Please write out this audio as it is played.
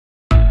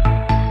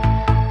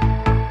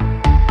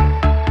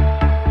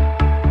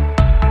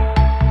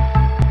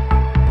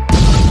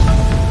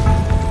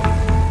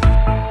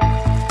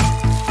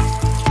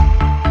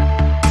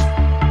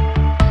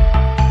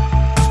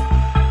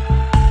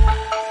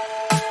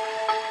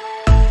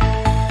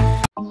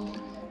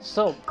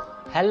So,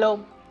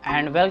 hello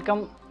and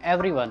welcome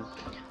everyone.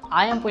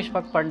 I am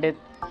Pushpak Pandit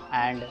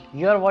and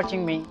you are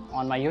watching me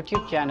on my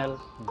YouTube channel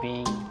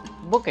Being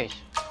Bookish.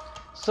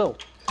 So,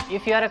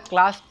 if you are a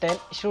class 10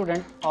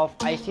 student of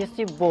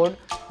ICSE board,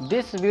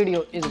 this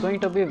video is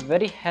going to be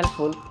very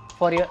helpful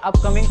for your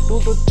upcoming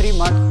 2 to 3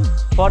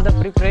 months for the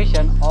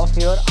preparation of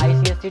your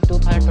ICSE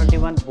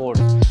 2021 board.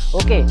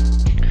 Okay.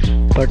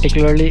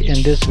 Particularly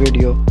in this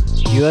video,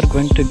 you are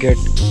going to get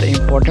the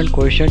important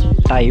question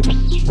types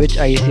which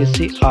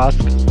ICSE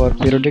asks for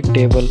periodic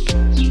table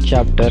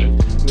chapter,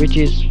 which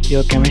is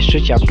your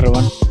chemistry chapter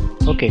 1.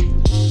 Okay.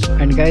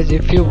 And guys,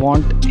 if you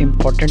want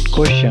important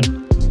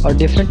question or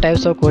different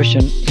types of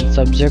question in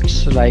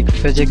subjects like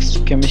physics,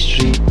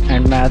 chemistry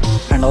and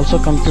maths and also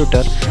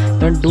computer,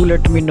 then do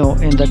let me know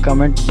in the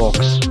comment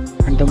box.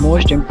 And the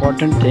most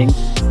important thing,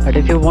 that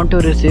if you want to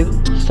receive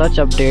such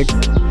update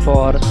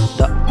for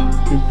the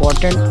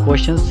important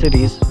question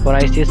series for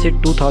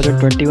ICSE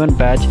 2021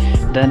 batch,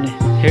 then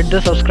hit the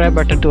subscribe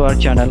button to our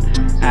channel,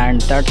 and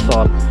that's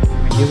all.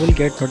 You will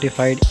get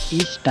notified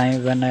each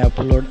time when I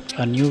upload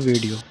a new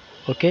video.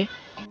 Okay,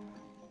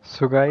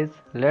 so guys,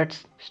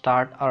 let's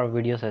start our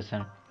video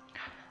session.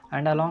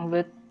 And along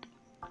with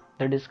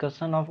the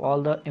discussion of all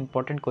the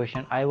important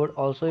question, I would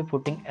also be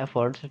putting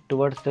efforts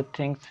towards the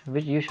things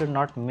which you should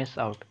not miss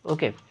out.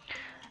 Okay.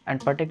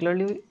 And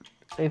particularly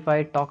if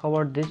I talk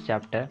about this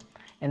chapter,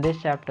 in this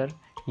chapter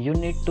you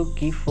need to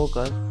keep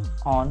focus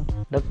on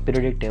the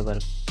periodic table.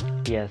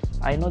 Yes,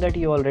 I know that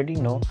you already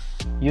know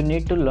you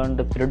need to learn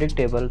the periodic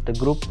table, the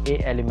group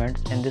A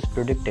elements in this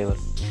periodic table,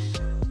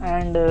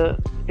 and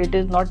it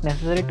is not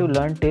necessary to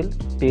learn till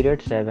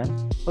period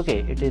 7. Okay,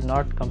 it is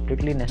not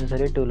completely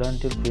necessary to learn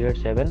till period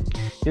 7.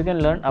 You can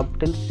learn up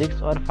till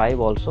 6 or 5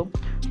 also,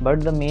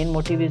 but the main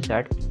motive is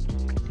that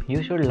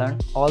you should learn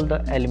all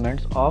the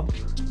elements of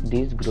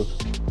these groups.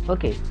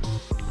 Okay,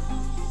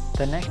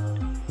 the next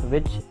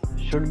which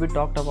should be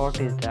talked about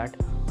is that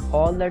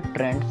all the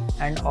trends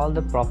and all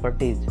the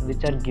properties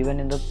which are given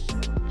in the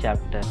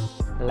chapter,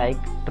 like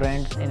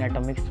trends in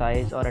atomic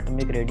size or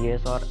atomic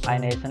radius or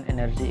ionization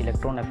energy,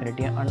 electron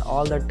affinity, and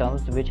all the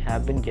terms which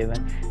have been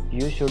given,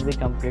 you should be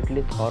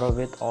completely thorough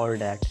with all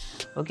that.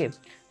 Okay,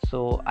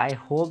 so I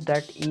hope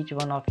that each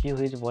one of you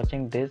who is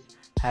watching this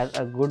has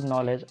a good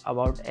knowledge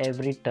about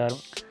every term,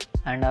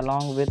 and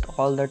along with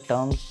all the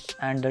terms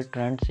and the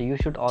trends, you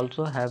should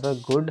also have a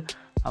good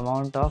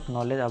amount of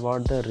knowledge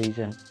about the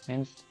reason,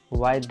 means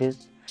why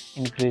this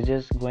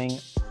increases going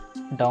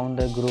down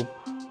the group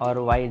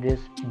or why this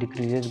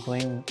decreases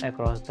going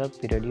across the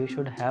period. You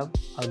should have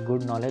a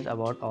good knowledge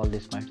about all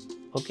these points.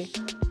 Okay,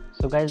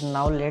 so guys,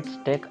 now let's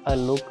take a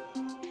look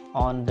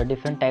on the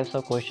different types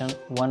of questions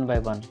one by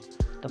one.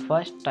 The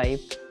first type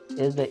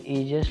is the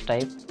easiest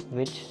type,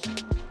 which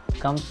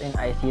comes in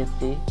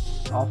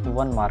ICSE of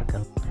 1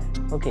 marker.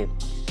 Okay,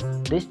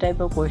 this type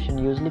of question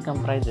usually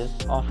comprises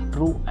of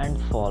true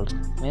and false,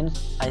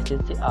 means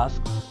ICSE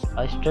asks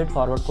a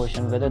straightforward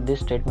question whether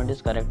this statement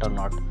is correct or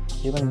not.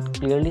 You can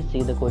clearly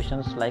see the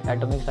questions like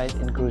atomic size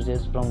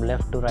increases from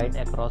left to right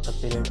across a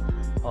period,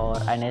 or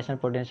ionization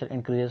potential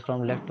increases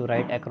from left to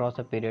right across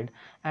a period,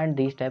 and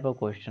these type of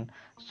question.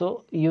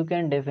 So you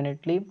can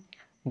definitely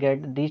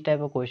get these type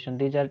of question.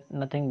 These are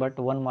nothing but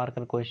 1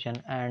 marker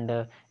question,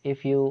 and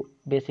if you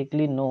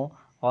basically know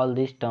all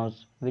these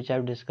terms which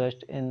I've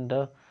discussed in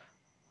the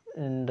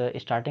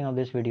starting of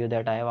this video,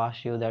 that I have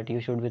asked you that you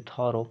should be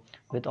thorough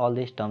with all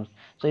these terms.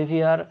 So if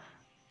you are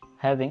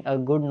having a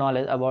good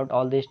knowledge about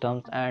all these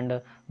terms and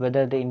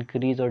whether they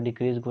increase or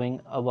decrease going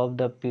above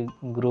the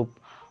group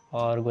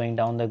or going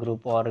down the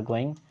group or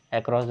going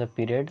across the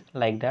period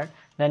like that,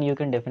 then you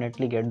can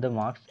definitely get the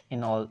marks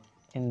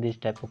in this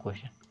type of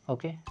question.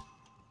 Okay.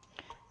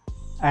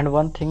 And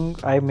one thing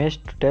I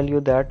missed to tell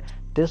you, that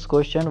this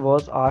question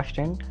was asked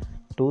in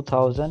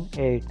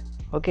 2008.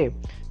 Okay,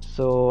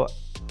 so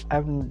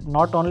I'm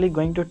not only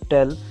going to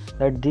tell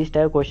that this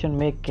type of question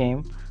may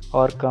come,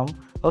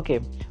 okay,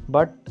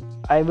 but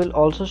I will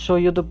also show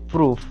you the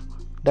proof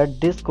that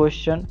this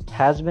question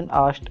has been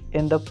asked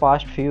in the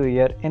past few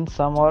years in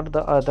some or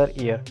the other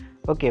year.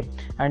 Okay,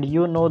 and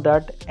you know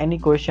that any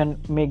question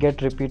may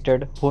get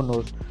repeated, who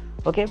knows.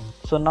 Okay,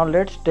 so now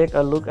let's take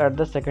a look at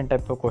the second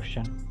type of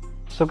question.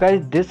 So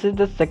guys, this is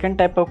the second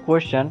type of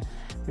question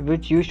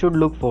which you should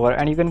look for,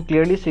 and you can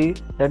clearly see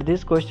that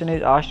this question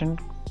is asked in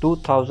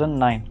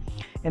 2009.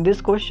 In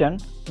this question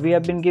we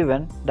have been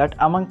given that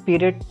among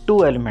period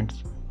 2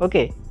 elements,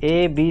 okay,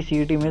 A, B,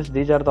 C, D, means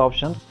these are the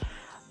options,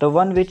 the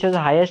one which has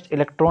highest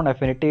electron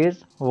affinity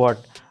is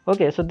what?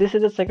 Okay, so this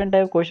is the second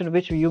type of question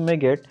which you may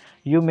get.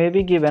 You may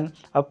be given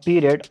a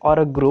period or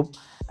a group,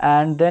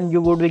 and then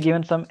you would be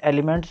given some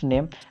elements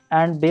name,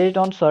 and based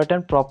on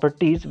certain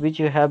properties which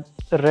you have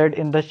read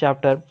in the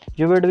chapter,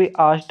 you will be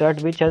asked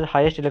that which has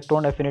highest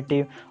electron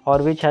affinity,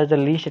 or which has the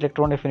least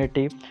electron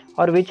affinity,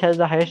 or which has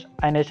the highest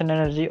ionization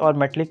energy or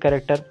metallic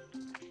character,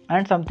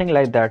 and something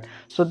like that.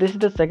 So this is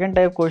the second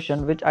type of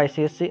question which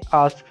ICSE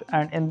asks,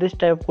 and in this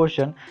type of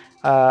question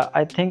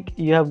I think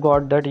you have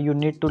got that you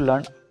need to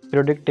learn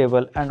periodic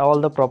table and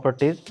all the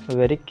properties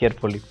very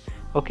carefully.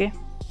 Okay,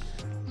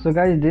 So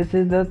guys, this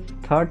is the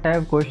third type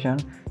of question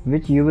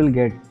which you will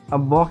get, a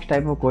box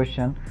type of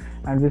question.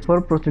 And before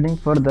proceeding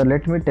further,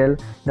 let me tell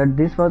that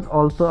this was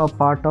also a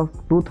part of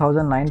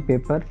 2009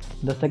 paper,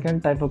 the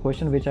second type of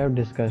question which I have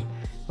discussed.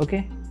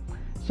 Okay,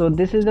 so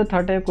this is the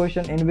third type of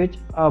question in which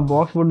a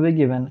box would be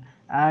given,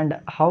 and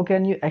how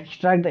can you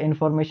extract the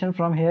information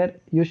from here?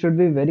 You should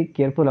be very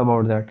careful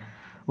about that.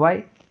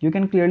 Why? You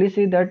can clearly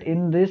see that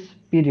in this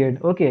period,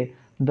 okay,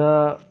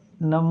 the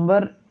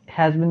number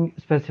has been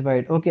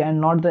specified, okay,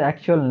 and not the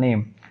actual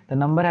name. The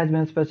number has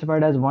been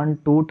specified as 1,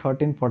 2,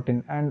 13,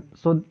 14, and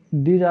so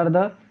these are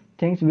the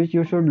things which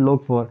you should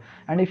look for.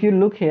 And if you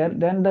look here,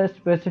 then the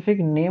specific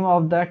name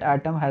of that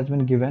atom has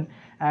been given,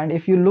 and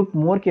if you look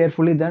more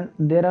carefully, then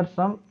there are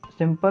some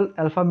simple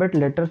alphabet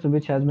letters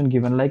which has been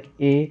given, like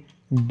A,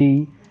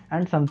 D,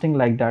 and something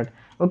like that.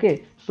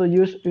 Okay, so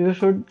you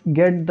should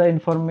get the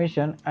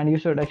information and you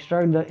should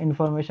extract the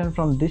information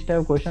from this type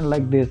of question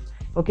like this.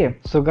 Okay,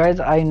 so guys,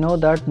 I know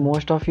that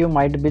most of you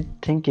might be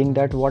thinking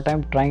that what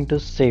I'm trying to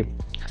say.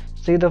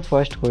 See the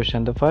first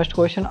question. The first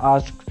question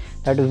asks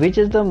that which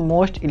is the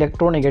most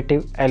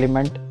electronegative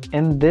element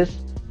in this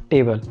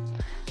table.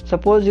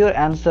 Suppose your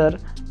answer,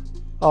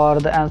 or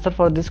the answer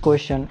for this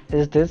question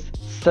is this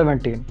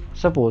 17,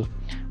 suppose.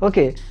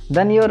 Okay,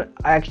 then your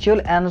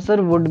actual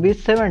answer would be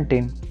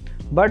 17.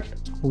 But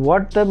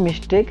what the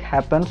mistake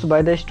happens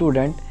by the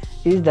student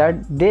is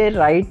that they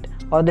write,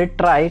 or they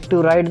try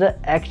to write the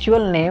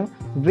actual name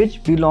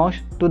which belongs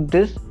to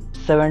this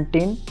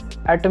 17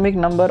 atomic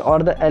number, or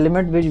the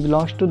element which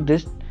belongs to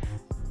this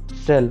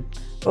cell.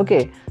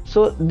 Okay,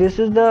 so this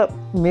is the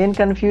main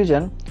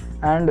confusion,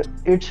 and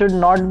it should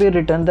not be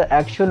written the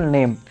actual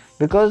name,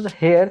 because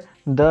here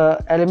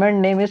the element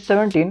name is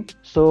 17,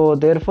 so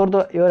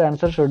therefore your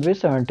answer should be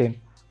 17.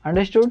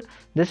 Understood?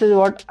 This is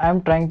what I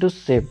am trying to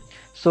say.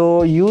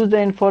 So use the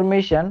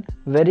information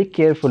very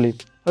carefully.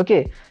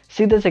 Okay,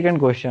 see the second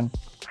question.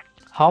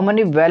 How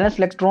many valence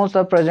electrons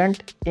are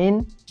present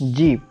in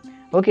G?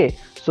 Okay,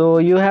 so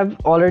you have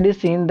already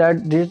seen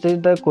that this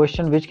is the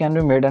question which can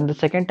be made, and the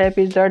second type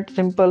is that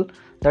simple,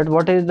 that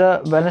what is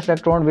the valence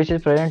electron which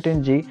is present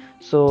in G.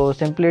 So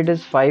simply it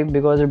is 5,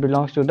 because it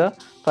belongs to the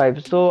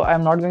 5. So I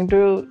am not going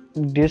to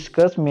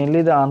discuss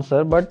mainly the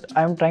answer, but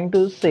I am trying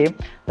to say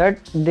that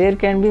there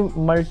can be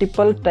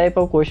multiple type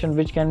of question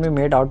which can be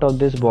made out of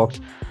this box.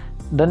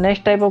 The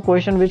next type of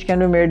question which can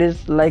be made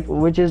is like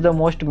which is the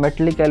most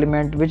metallic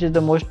element, which is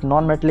the most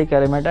non-metallic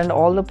element, and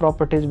all the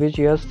properties which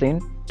you have seen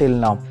till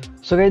now.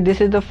 So guys, this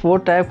is the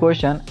fourth type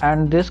question,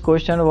 and this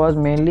question was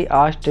mainly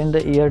asked in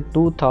the year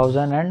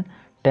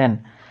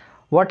 2010.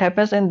 What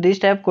happens in this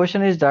type of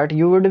question is that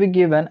you would be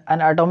given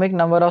an atomic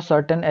number of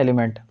certain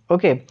element,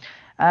 okay,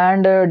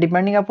 and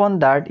depending upon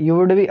that you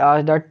would be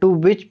asked that to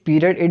which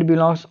period it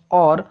belongs,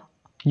 or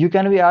you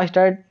can be asked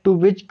that to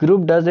which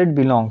group does it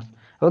belongs.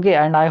 Okay,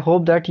 and I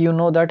hope that you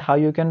know that how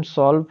you can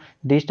solve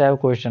this type of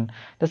question.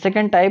 The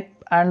second type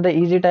and the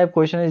easy type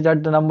question is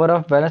that the number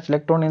of valence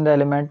electron in the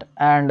element,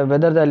 and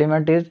whether the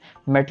element is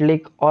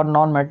metallic or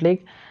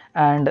non-metallic,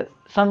 and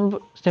some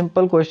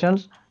simple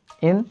questions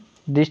in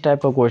this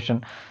type of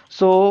question.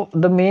 So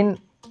the main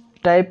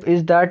type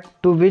is that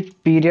to which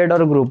period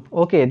or group.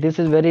 Okay, this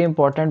is very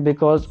important,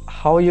 because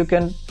how you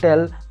can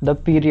tell the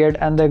period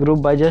and the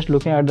group by just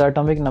looking at the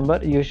atomic number,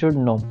 you should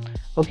know.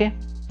 Okay,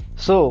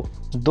 so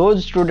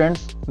those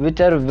students which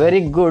are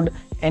very good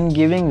in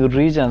giving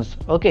reasons,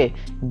 okay,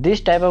 this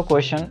type of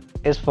question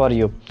is for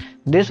you.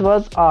 This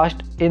was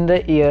asked in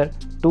the year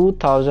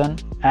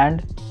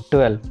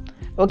 2012.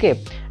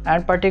 Okay,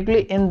 and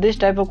particularly in this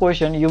type of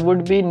question you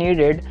would be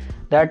needed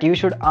that you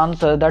should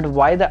answer that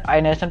why the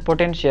ionization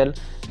potential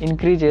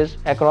increases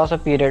across a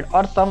period,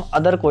 or some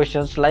other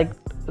questions like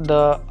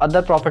the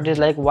other properties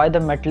like why the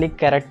metallic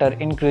character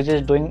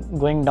increases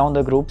going down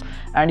the group.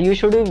 And you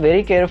should be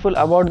very careful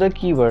about the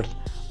keywords.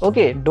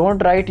 Okay, don't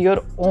write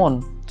your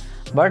own,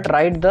 but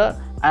write the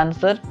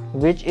answer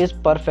which is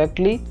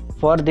perfectly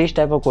for this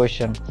type of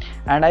question.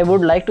 And I would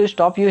like to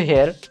stop you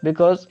here,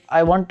 because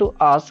I want to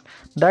ask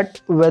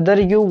that whether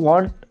you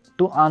want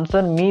to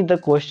answer me the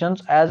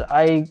questions as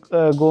I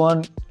go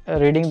on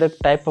reading the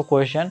type of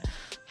question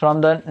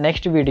from the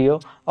next video,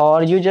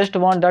 or you just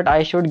want that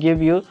I should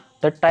give you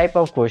the type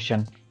of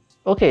question.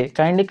 Okay,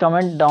 kindly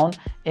comment down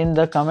in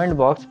the comment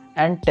box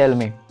and tell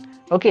me.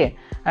 Okay,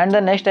 and the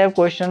next type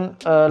question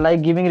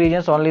like giving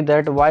reasons only,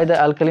 that why the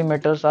alkali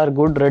metals are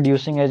good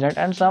reducing agent,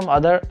 and some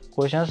other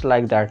questions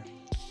like that.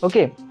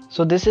 Okay,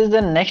 so this is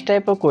the next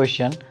type of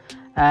question,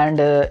 and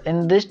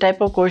in this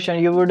type of question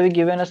you would be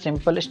given a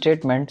simple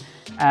statement,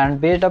 and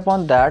based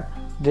upon that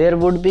there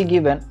would be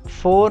given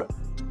 4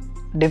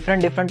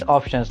 different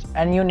options,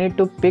 and you need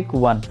to pick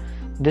one.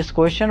 This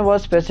question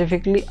was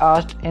specifically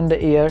asked in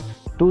the year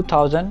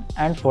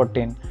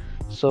 2014.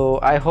 So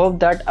I hope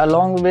that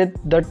along with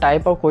the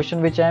type of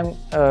question which I am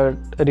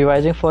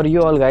revising for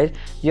you all guys,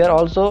 you are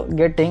also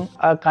getting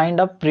a kind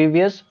of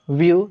previous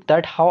view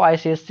that how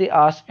ICSE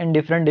asks in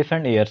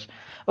different years.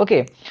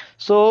 Okay,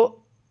 so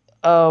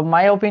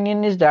my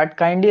opinion is that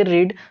kindly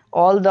read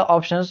all the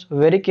options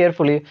very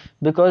carefully,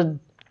 because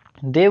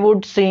they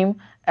would seem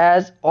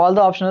as all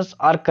the options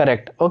are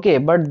correct. Okay,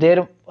 but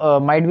there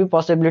might be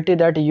possibility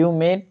that you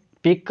may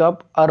pick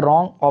up a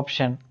wrong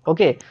option.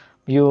 Okay,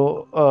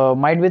 you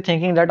might be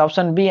thinking that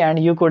option B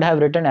and you could have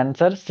written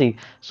answer C.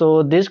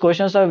 So these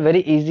questions are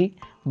very easy,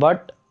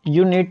 but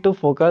you need to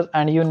focus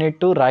and you need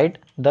to write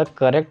the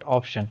correct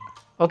option.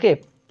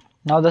 Okay,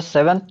 now the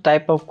seventh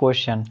type of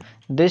question.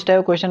 This type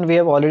of question we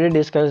have already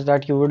discussed,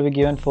 that you would be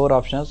given four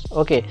options.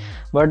 Okay,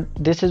 but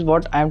this is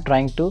what I am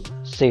trying to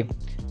say.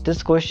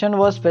 This question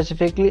was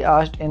specifically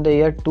asked in the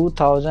year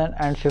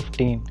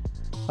 2015.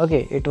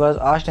 Okay, it was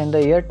asked in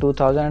the year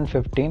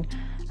 2015,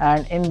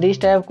 and in this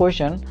type of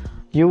question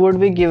you would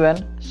be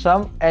given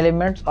some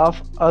elements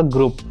of a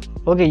group.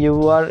 Okay,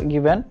 you are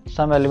given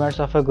some elements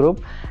of a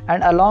group,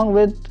 and along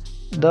with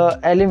the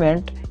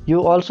element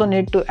you also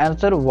need to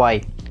answer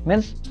why.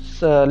 Means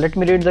let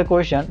me read the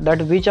question,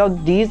 that which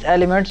of these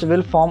elements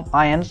will form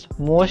ions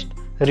most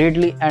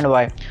readily and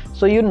why.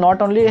 So you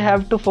not only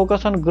have to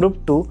focus on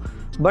group 2,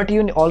 but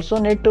you also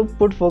need to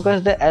put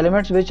focus the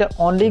elements which are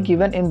only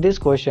given in this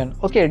question.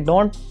 Okay,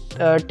 don't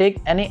take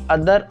any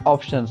other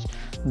options.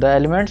 The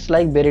elements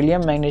like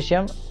beryllium,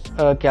 magnesium,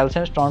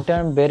 calcium,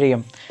 strontium and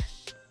barium.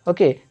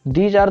 Okay,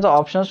 these are the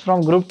options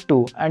from group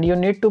 2 and you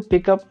need to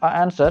pick up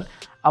an answer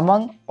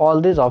among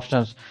all these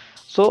options.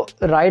 So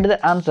write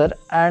the answer,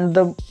 and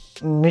the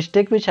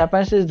mistake which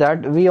happens is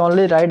that we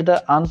only write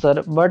the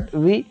answer but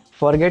we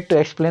forget to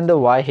explain the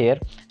why here,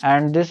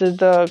 and this is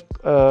the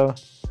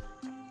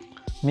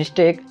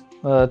mistake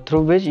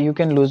through which you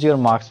can lose your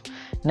marks.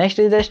 Next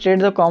is the state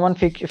the common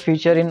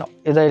feature in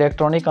the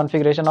electronic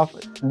configuration of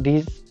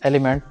these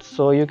elements.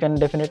 So you can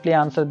definitely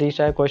answer this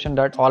type of question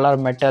that all are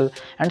metal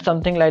and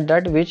something like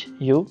that, which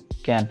you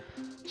can.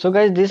 So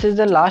guys, this is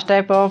the last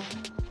type of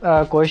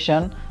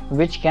question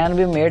which can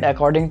be made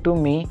according to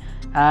me,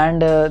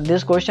 and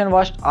this question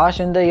was asked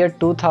in the year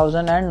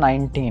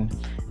 2019,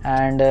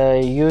 and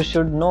you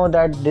should know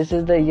that this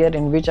is the year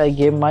in which I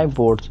gave my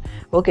boards.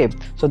 Okay,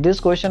 so this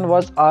question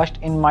was asked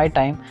in my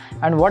time,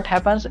 and what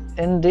happens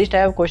in this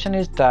type of question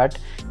is that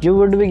you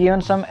would be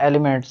given some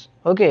elements.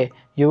 Okay,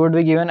 you would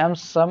be given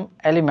some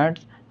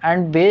elements,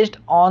 and based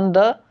on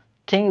the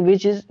thing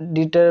which is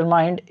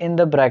determined in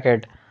the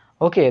bracket,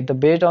 okay, the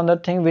based on the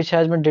thing which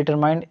has been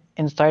determined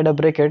inside a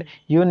bracket,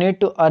 you need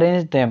to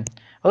arrange them.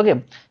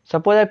 Okay,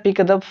 suppose I pick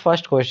the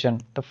first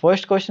question. The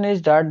first question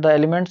is that the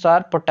elements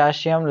are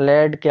potassium,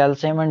 lead,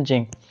 calcium and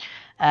zinc,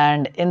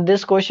 and in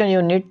this question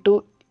you need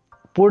to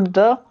put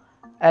the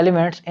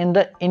elements in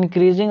the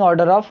increasing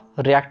order of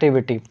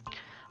reactivity.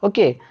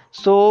 Okay,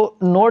 so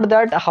note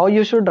that how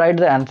you should write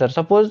the answer.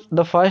 Suppose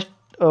the first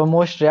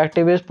most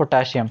reactive is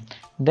potassium,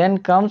 then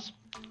comes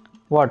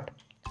what?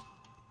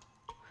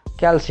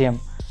 Calcium.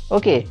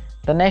 Okay,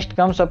 the next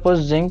comes suppose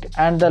zinc,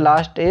 and the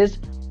last is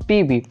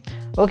Pb.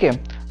 Okay,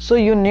 so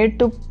you need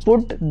to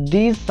put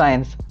these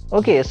signs.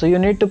 Okay, so you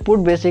need to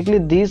put basically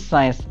these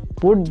signs,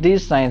 put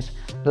these signs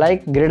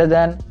like greater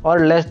than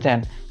or less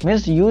than,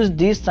 means use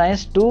these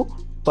signs to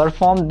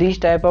perform this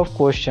type of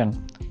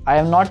question. I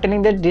am not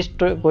telling that this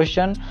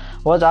question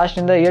was asked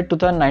in the year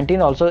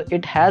 2019 also,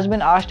 it has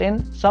been asked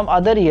in some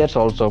other years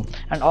also,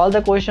 and all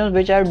the questions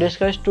which I have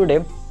discussed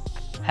today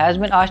has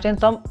been asked in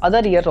some other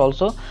years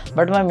also,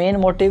 but my main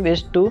motive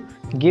is to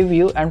give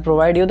you and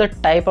provide you the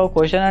type of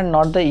question and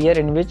not the year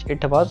in which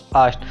it was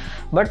asked.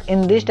 But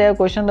in this type of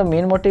question the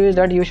main motive is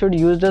that you should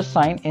use the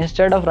sign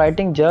instead of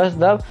writing just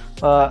the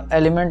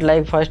element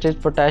like first is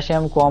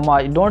potassium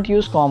comma. Don't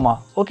use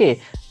comma. Okay,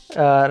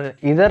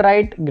 either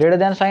write greater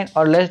than sign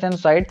or less than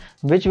sign,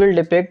 which will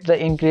depict the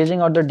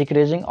increasing or the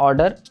decreasing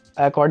order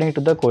according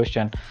to the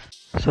question.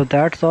 So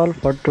that's all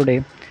for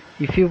today.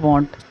 If you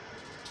want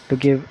to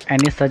give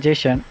any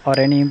suggestion or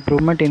any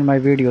improvement in my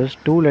videos,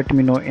 do let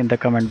me know in the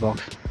comment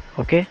box.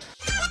 Okay.